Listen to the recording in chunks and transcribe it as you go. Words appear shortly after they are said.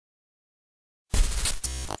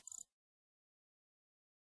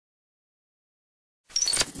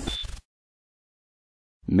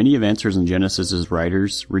Many of Answers in Genesis'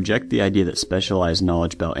 writers reject the idea that specialized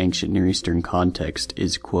knowledge about ancient Near Eastern context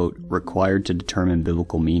is, quote, required to determine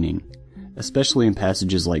biblical meaning, especially in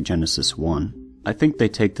passages like Genesis 1. I think they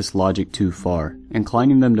take this logic too far,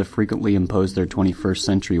 inclining them to frequently impose their 21st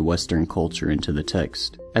century Western culture into the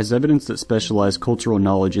text. As evidence that specialized cultural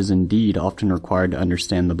knowledge is indeed often required to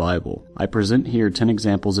understand the Bible, I present here 10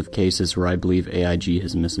 examples of cases where I believe AIG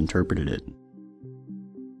has misinterpreted it.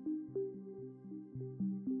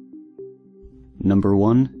 Number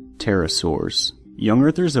 1. Pterosaurs. Young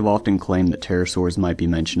Earthers have often claimed that pterosaurs might be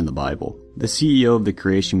mentioned in the Bible. The CEO of the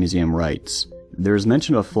Creation Museum writes, "There is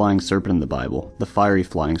mention of a flying serpent in the Bible, the fiery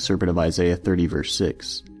flying serpent of Isaiah 30 verse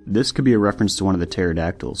 6. This could be a reference to one of the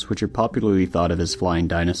pterodactyls, which are popularly thought of as flying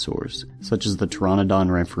dinosaurs, such as the Pteranodon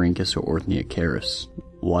rhamphorhynchus or Ornithocarus.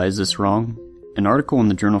 Why is this wrong? An article in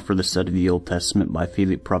the Journal for the Study of the Old Testament by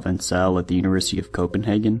Philippe Provençal at the University of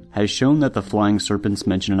Copenhagen has shown that the flying serpents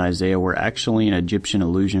mentioned in Isaiah were actually an Egyptian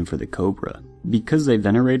allusion for the cobra. Because they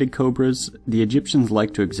venerated cobras, the Egyptians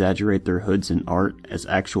liked to exaggerate their hoods in art as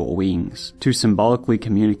actual wings, to symbolically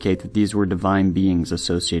communicate that these were divine beings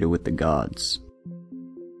associated with the gods.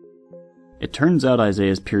 It turns out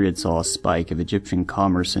Isaiah's period saw a spike of Egyptian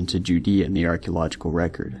commerce into Judea in the archaeological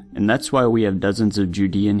record, and that's why we have dozens of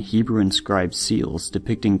Judean Hebrew-inscribed seals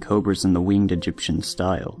depicting cobras in the winged Egyptian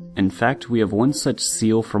style. In fact, we have one such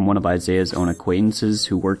seal from one of Isaiah's own acquaintances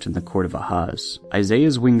who worked in the court of Ahaz.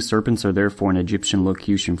 Isaiah's winged serpents are therefore an Egyptian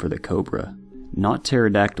locution for the cobra, not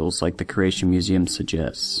pterodactyls like the Creation Museum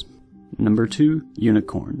suggests. Number 2.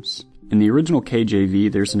 Unicorns. In the original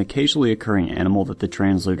KJV, there's an occasionally occurring animal that the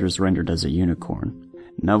translators rendered as a unicorn.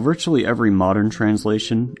 Now, virtually every modern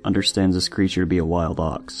translation understands this creature to be a wild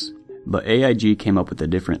ox, but AIG came up with a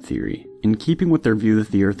different theory. In keeping with their view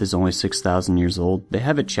that the Earth is only 6,000 years old, they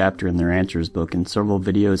have a chapter in their Answers book and several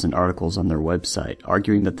videos and articles on their website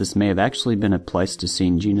arguing that this may have actually been a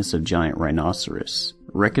Pleistocene genus of giant rhinoceros,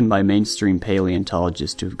 reckoned by mainstream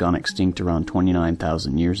paleontologists to have gone extinct around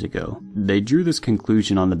 29,000 years ago. They drew this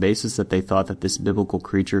conclusion on the basis that they thought that this biblical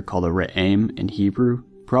creature called a re'em in Hebrew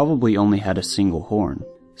probably only had a single horn.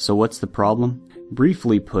 So what's the problem?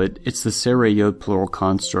 Briefly put, it's the Sereyot plural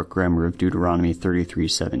construct grammar of Deuteronomy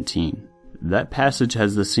 33:17. That passage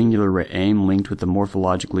has the singular re'em linked with the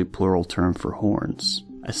morphologically plural term for horns.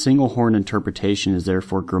 A single horn interpretation is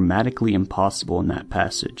therefore grammatically impossible in that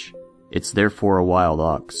passage. It's therefore a wild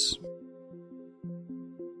ox.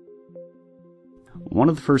 One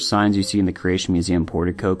of the first signs you see in the Creation Museum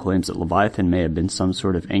portico claims that Leviathan may have been some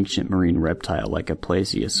sort of ancient marine reptile like a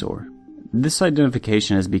plesiosaur. This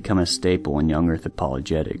identification has become a staple in young Earth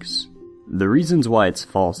apologetics. The reasons why it's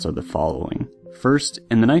false are the following. First,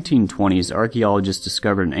 in the 1920s, archaeologists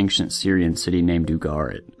discovered an ancient Syrian city named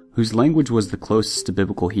Ugarit, whose language was the closest to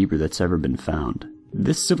biblical Hebrew that's ever been found.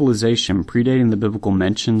 This civilization, predating the biblical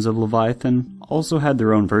mentions of Leviathan, also had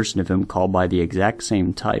their own version of him called by the exact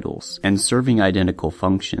same titles, and serving identical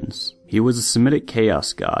functions. He was a Semitic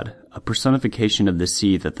chaos god, a personification of the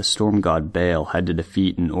sea that the storm god Baal had to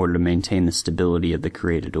defeat in order to maintain the stability of the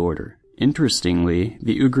created order. Interestingly,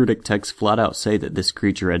 the Ugaritic texts flat out say that this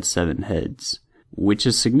creature had 7 heads, which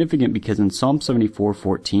is significant because in Psalm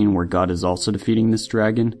 74:14, where God is also defeating this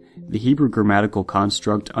dragon, the Hebrew grammatical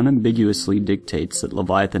construct unambiguously dictates that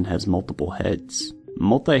Leviathan has multiple heads.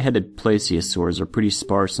 Multi-headed plesiosaurs are pretty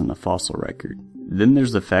sparse in the fossil record. Then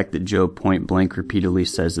there's the fact that Job point-blank repeatedly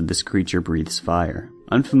says that this creature breathes fire.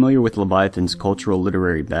 Unfamiliar with Leviathan's cultural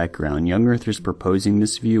literary background, young Earthers proposing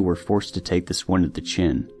this view were forced to take this one to the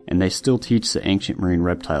chin, and they still teach that ancient marine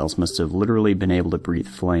reptiles must have literally been able to breathe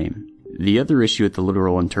flame. The other issue with the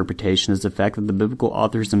literal interpretation is the fact that the biblical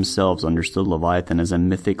authors themselves understood Leviathan as a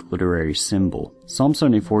mythic literary symbol. Psalm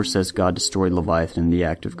 74 says God destroyed Leviathan in the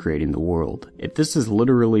act of creating the world. If this is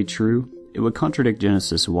literally true, it would contradict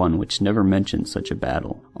Genesis 1, which never mentions such a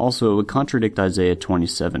battle. Also, it would contradict Isaiah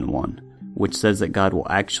 27:1, which says that God will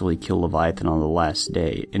actually kill Leviathan on the last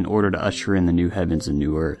day in order to usher in the new heavens and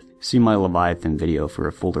new earth. See my Leviathan video for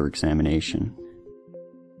a fuller examination.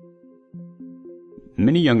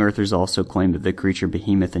 Many young Earthers also claim that the creature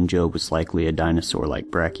Behemoth in Job was likely a dinosaur like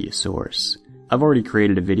Brachiosaurus. I've already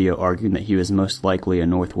created a video arguing that he was most likely a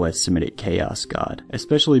Northwest Semitic chaos god,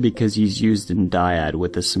 especially because he's used in dyad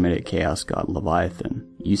with the Semitic chaos god Leviathan.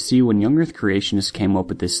 You see, when young Earth creationists came up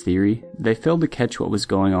with this theory, they failed to catch what was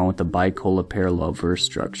going on with the bicola parallel verse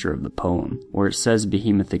structure of the poem, where it says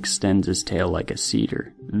Behemoth extends his tail like a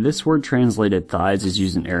cedar. This word translated thighs is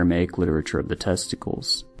used in Aramaic literature of the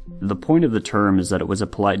testicles. The point of the term is that it was a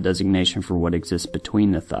polite designation for what exists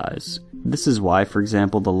between the thighs. This is why, for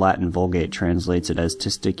example, the Latin Vulgate translates it as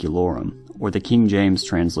testiculorum, or the King James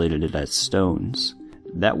translated it as stones.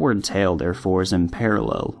 That word tail, therefore, is in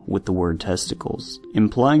parallel with the word testicles,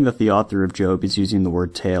 implying that the author of Job is using the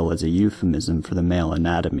word tail as a euphemism for the male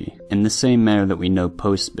anatomy, in the same manner that we know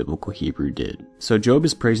post-biblical Hebrew did. So Job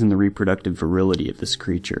is praising the reproductive virility of this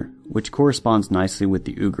creature, which corresponds nicely with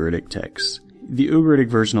the Ugaritic text. The Ugaritic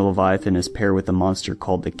version of Leviathan is paired with a monster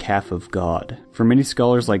called the Calf of God. For many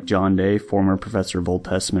scholars like John Day, former professor of Old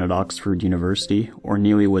Testament at Oxford University, or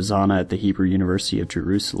Neely Wazana at the Hebrew University of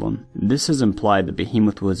Jerusalem, this has implied that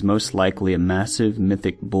Behemoth was most likely a massive,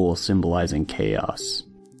 mythic bull symbolizing chaos.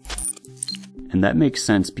 And that makes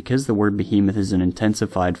sense because the word behemoth is an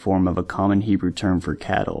intensified form of a common Hebrew term for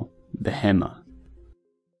cattle, behema.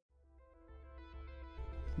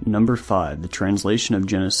 Number 5. The translation of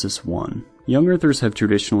Genesis 1. Young earthers have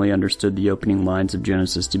traditionally understood the opening lines of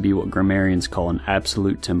Genesis to be what grammarians call an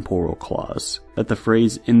absolute temporal clause, that the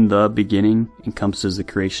phrase "in the beginning" encompasses the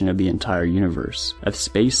creation of the entire universe, of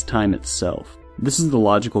space-time itself. This is the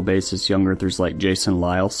logical basis young earthers like Jason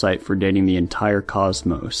Lyle cite for dating the entire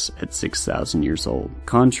cosmos at 6,000 years old,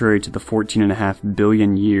 contrary to the 14.5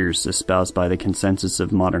 billion years espoused by the consensus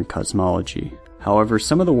of modern cosmology. However,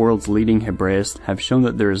 some of the world's leading Hebraists have shown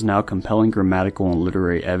that there is now compelling grammatical and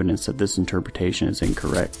literary evidence that this interpretation is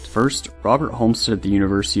incorrect. First, Robert Holmstead at the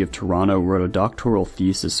University of Toronto wrote a doctoral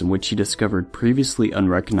thesis in which he discovered previously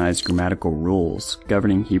unrecognized grammatical rules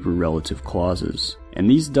governing Hebrew relative clauses. And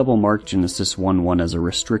these double-marked Genesis 1:1 as a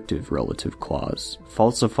restrictive relative clause,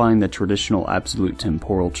 falsifying the traditional absolute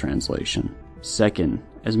temporal translation. Second,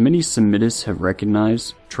 as many Semitists have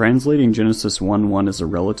recognized, translating Genesis 1:1 as a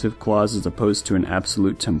relative clause as opposed to an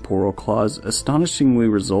absolute temporal clause astonishingly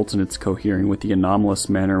results in its cohering with the anomalous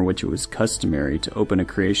manner in which it was customary to open a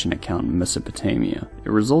creation account in Mesopotamia.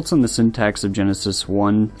 It results in the syntax of Genesis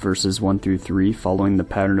 1 verses 1 through 3 following the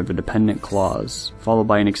pattern of a dependent clause, followed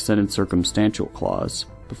by an extended circumstantial clause,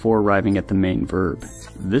 before arriving at the main verb.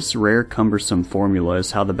 This rare, cumbersome formula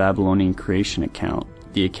is how the Babylonian creation account,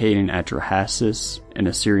 the Akkadian Atrahasis, an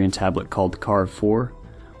Assyrian tablet called Kar-4,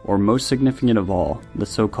 or most significant of all, the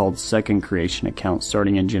so-called second creation account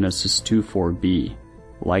starting in Genesis 2:4b,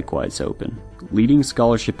 likewise open. Leading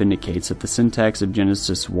scholarship indicates that the syntax of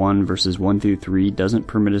Genesis 1 verses 1 through 3 doesn't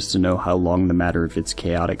permit us to know how long the matter of its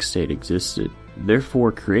chaotic state existed.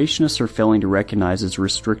 Therefore, creationists are failing to recognize its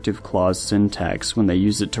restrictive clause syntax when they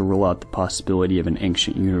use it to rule out the possibility of an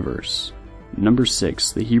ancient universe. Number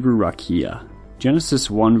 6. The Hebrew Rakia. Genesis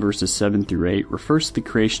 1 verses 7 through 8 refers to the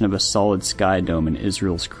creation of a solid sky dome in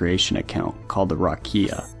Israel's creation account, called the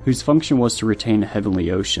Rakia, whose function was to retain a heavenly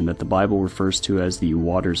ocean that the Bible refers to as the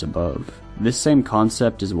waters above. This same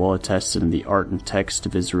concept is well attested in the art and text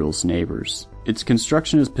of Israel's neighbors. Its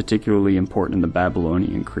construction is particularly important in the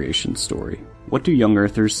Babylonian creation story. What do young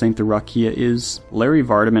earthers think the Rakia is? Larry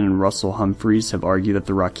Vardaman and Russell Humphreys have argued that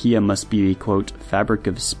the Rakia must be the, quote, fabric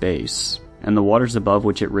of space, and the waters above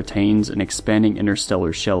which it retains an expanding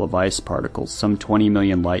interstellar shell of ice particles some 20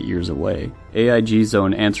 million light-years away. AIG's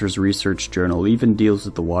own Answers Research Journal even deals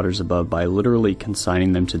with the waters above by literally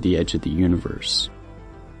consigning them to the edge of the universe.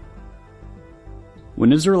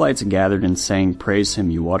 When Israelites gathered and sang "Praise Him,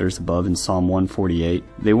 you waters above" in Psalm 148,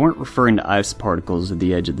 they weren't referring to ice particles at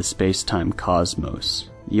the edge of the space-time cosmos.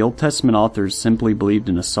 The Old Testament authors simply believed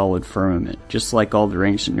in a solid firmament, just like all their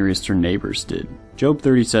ancient Near Eastern neighbors did. Job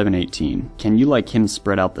 37:18, "Can you like him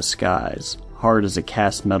spread out the skies, hard as a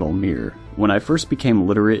cast metal mirror?" When I first became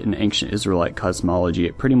literate in ancient Israelite cosmology,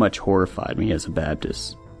 it pretty much horrified me as a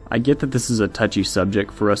Baptist. I get that this is a touchy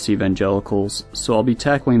subject for us evangelicals, so I'll be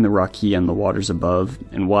tackling the Rakia and the waters above,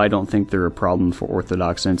 and why I don't think they're a problem for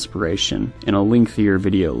Orthodox inspiration, in a lengthier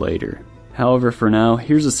video later. However, for now,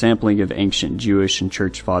 here's a sampling of ancient Jewish and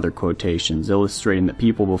Church Father quotations illustrating that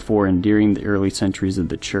people before and during the early centuries of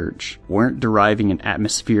the Church weren't deriving an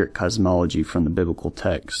atmospheric cosmology from the biblical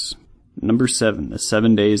texts. Number 7. The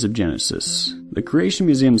 7 Days of Genesis. The Creation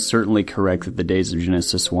Museum is certainly correct that the days of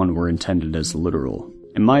Genesis 1 were intended as literal.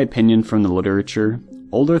 In my opinion, from the literature,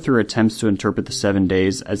 Old Earther attempts to interpret the 7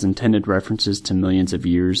 days as intended references to millions of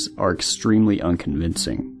years are extremely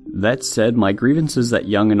unconvincing. That said, my grievance is that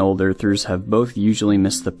young and old Earthers have both usually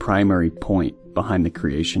missed the primary point behind the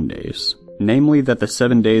creation days. Namely, that the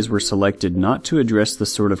 7 days were selected not to address the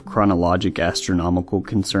sort of chronologic astronomical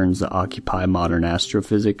concerns that occupy modern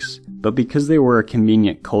astrophysics, but because they were a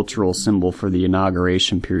convenient cultural symbol for the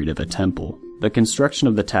inauguration period of a temple. The construction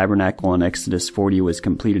of the tabernacle in Exodus 40 was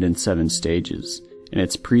completed in 7 stages, and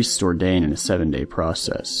its priests ordained in a 7-day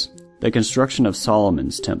process. The construction of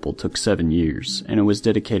Solomon's temple took 7 years, and it was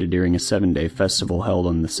dedicated during a 7-day festival held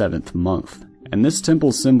on the 7th month. And this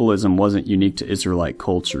temple's symbolism wasn't unique to Israelite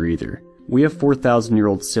culture either. We have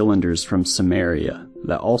 4,000-year-old cylinders from Samaria,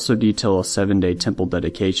 that also detail a 7-day temple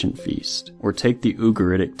dedication feast. Or take the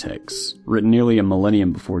Ugaritic texts, written nearly a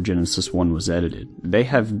millennium before Genesis 1 was edited. They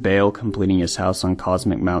have Baal completing his house on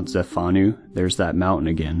cosmic Mount Zephanu, there's that mountain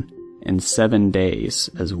again, in 7 days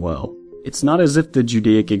as well. It's not as if the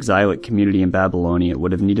Judaic exilic community in Babylonia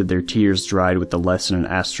would have needed their tears dried with the lesson in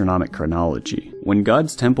astronomic chronology. When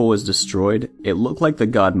God's temple was destroyed, it looked like the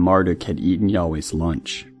god Marduk had eaten Yahweh's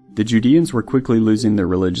lunch. The Judeans were quickly losing their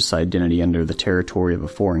religious identity under the territory of a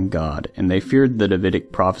foreign god, and they feared the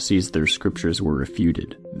Davidic prophecies of their scriptures were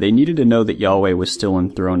refuted. They needed to know that Yahweh was still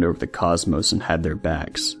enthroned over the cosmos and had their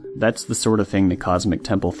backs. That's the sort of thing the cosmic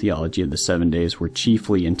temple theology of the 7 days were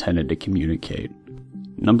chiefly intended to communicate.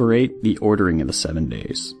 Number 8, the ordering of the 7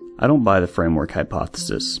 days. I don't buy the framework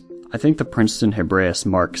hypothesis. I think the Princeton Hebraeus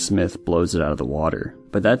Mark Smith blows it out of the water.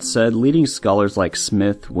 But that said, leading scholars like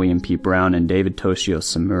Smith, William P. Brown, and David Toshio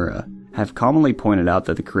Samura have commonly pointed out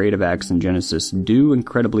that the creative acts in Genesis do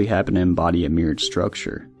incredibly happen to embody a mirrored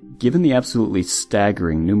structure. Given the absolutely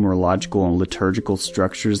staggering numerological and liturgical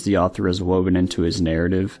structures the author has woven into his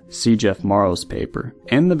narrative, see Jeff Morrow's paper,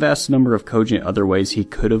 and the vast number of cogent other ways he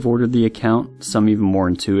could have ordered the account, some even more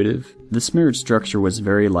intuitive, this mirrored structure was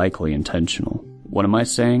very likely intentional. What am I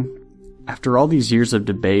saying? After all these years of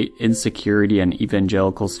debate, insecurity, and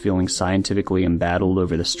evangelicals feeling scientifically embattled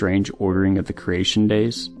over the strange ordering of the creation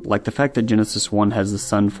days, like the fact that Genesis 1 has the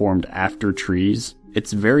sun formed after trees,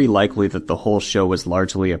 it's very likely that the whole show was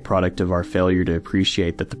largely a product of our failure to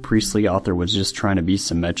appreciate that the priestly author was just trying to be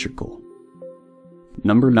symmetrical.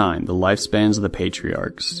 Number 9. The lifespans of the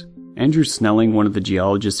patriarchs. Andrew Snelling, one of the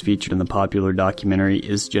geologists featured in the popular documentary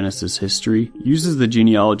Is Genesis History, uses the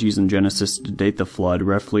genealogies in Genesis to date the flood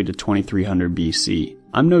roughly to 2300 BC.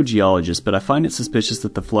 I'm no geologist, but I find it suspicious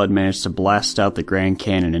that the flood managed to blast out the Grand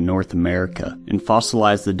Canyon in North America and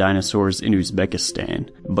fossilize the dinosaurs in Uzbekistan,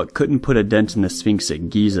 but couldn't put a dent in the Sphinx at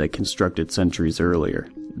Giza constructed centuries earlier.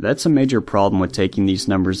 That's a major problem with taking these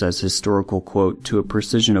numbers as historical quote to a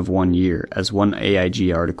precision of 1 year, as one AIG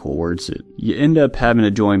article words it. You end up having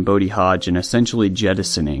to join Bodhi Hodge in essentially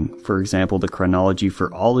jettisoning, for example, the chronology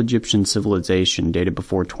for all Egyptian civilization dated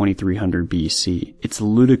before 2300 BC. It's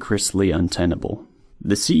ludicrously untenable.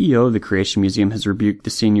 The CEO of the Creation Museum has rebuked the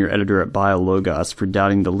senior editor at BioLogos for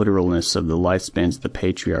doubting the literalness of the lifespans of the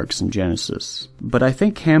patriarchs in Genesis. But I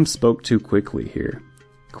think Ham spoke too quickly here.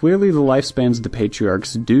 Clearly the lifespans of the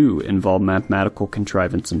patriarchs do involve mathematical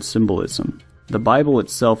contrivance and symbolism. The Bible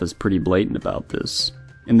itself is pretty blatant about this.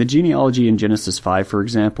 In the genealogy in Genesis 5, for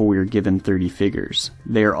example, we are given 30 figures.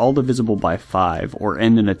 They are all divisible by 5, or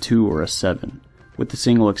end in a 2 or a 7, with the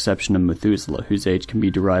single exception of Methuselah, whose age can be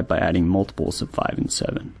derived by adding multiples of 5 and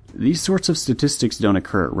 7. These sorts of statistics don't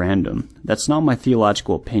occur at random. That's not my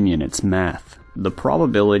theological opinion, it's math. The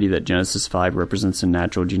probability that Genesis 5 represents a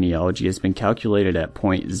natural genealogy has been calculated at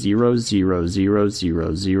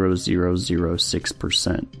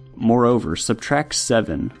 0.0000006%. Moreover, subtract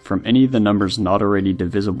 7 from any of the numbers not already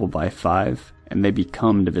divisible by 5, and they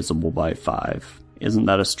become divisible by 5. Isn't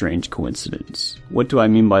that a strange coincidence? What do I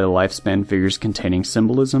mean by the lifespan figures containing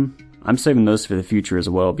symbolism? I'm saving those for the future as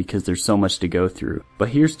well because there's so much to go through, but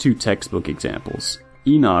here's 2 textbook examples.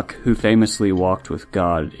 Enoch, who famously walked with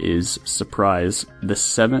God, is, surprise, the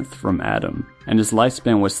 7th from Adam, and his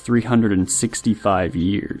lifespan was 365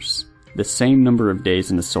 years, the same number of days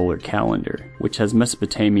in the solar calendar, which has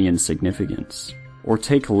Mesopotamian significance. Or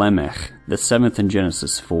take Lamech, the 7th in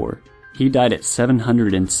Genesis 4. He died at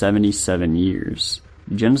 777 years.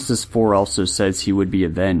 Genesis 4 also says he would be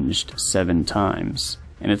avenged 7 times,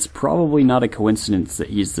 and it's probably not a coincidence that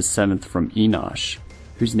he is the 7th from Enosh,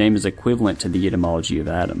 whose name is equivalent to the etymology of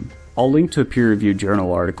Adam. I'll link to a peer-reviewed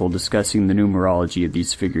journal article discussing the numerology of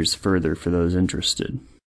these figures further for those interested.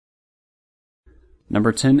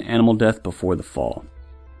 Number 10. Animal death before the fall.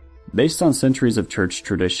 Based on centuries of church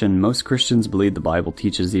tradition, most Christians believe the Bible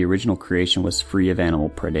teaches the original creation was free of animal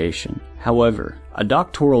predation. However, a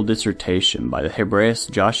doctoral dissertation by the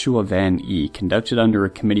Hebraist Joshua Van E. conducted under a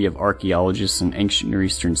committee of archaeologists and ancient Near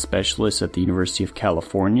Eastern specialists at the University of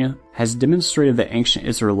California has demonstrated that ancient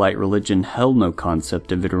Israelite religion held no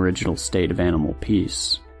concept of an original state of animal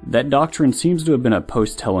peace. That doctrine seems to have been a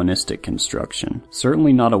post-Hellenistic construction,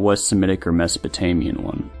 certainly not a West Semitic or Mesopotamian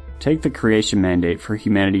one. Take the creation mandate for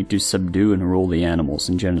humanity to subdue and rule the animals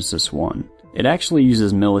in Genesis 1. It actually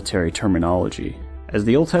uses military terminology. As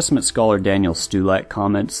the Old Testament scholar Daniel Stulak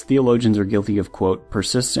comments, theologians are guilty of, quote,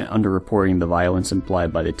 persistent underreporting the violence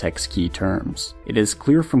implied by the text's key terms. It is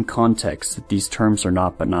clear from context that these terms are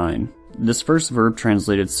not benign. This first verb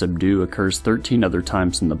translated subdue occurs 13 other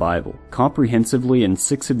times in the Bible. Comprehensively, in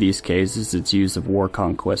 6 of these cases, its use of war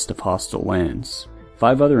conquest of hostile lands.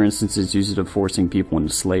 5 other instances use it of forcing people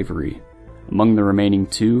into slavery. Among the remaining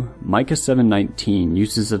 2, Micah 7:19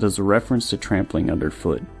 uses it as a reference to trampling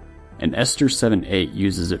underfoot, and Esther 7:8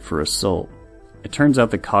 uses it for assault. It turns out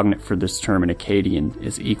the cognate for this term in Akkadian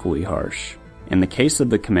is equally harsh. In the case of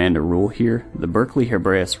the command to rule here, the Berkeley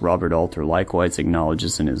Hebraeus Robert Alter likewise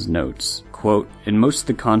acknowledges in his notes, quote, "In most of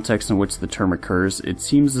the contexts in which the term occurs, it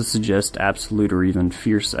seems to suggest absolute or even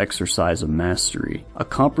fierce exercise of mastery. A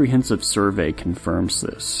comprehensive survey confirms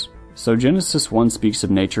this." So Genesis 1 speaks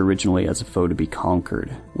of nature originally as a foe to be conquered,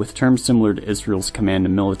 with terms similar to Israel's command to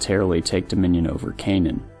militarily take dominion over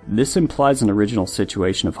Canaan. This implies an original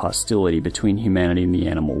situation of hostility between humanity and the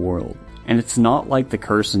animal world. And it's not like the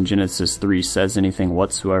curse in Genesis 3 says anything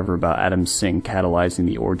whatsoever about Adam's sin catalyzing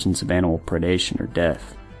the origins of animal predation or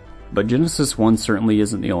death. But Genesis 1 certainly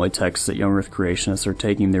isn't the only text that young earth creationists are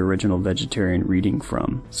taking their original vegetarian reading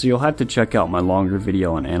from, so you'll have to check out my longer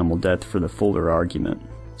video on animal death for the fuller argument.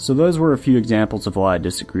 So those were a few examples of why I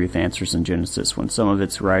disagree with answers in Genesis when some of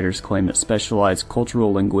its writers claim that specialized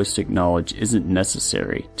cultural linguistic knowledge isn't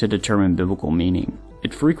necessary to determine biblical meaning.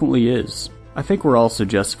 It frequently is. I think we're also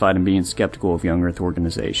justified in being skeptical of young earth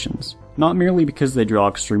organizations, not merely because they draw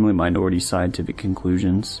extremely minority scientific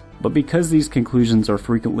conclusions, but because these conclusions are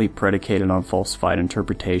frequently predicated on falsified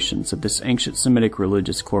interpretations of this ancient Semitic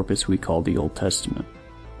religious corpus we call the Old Testament.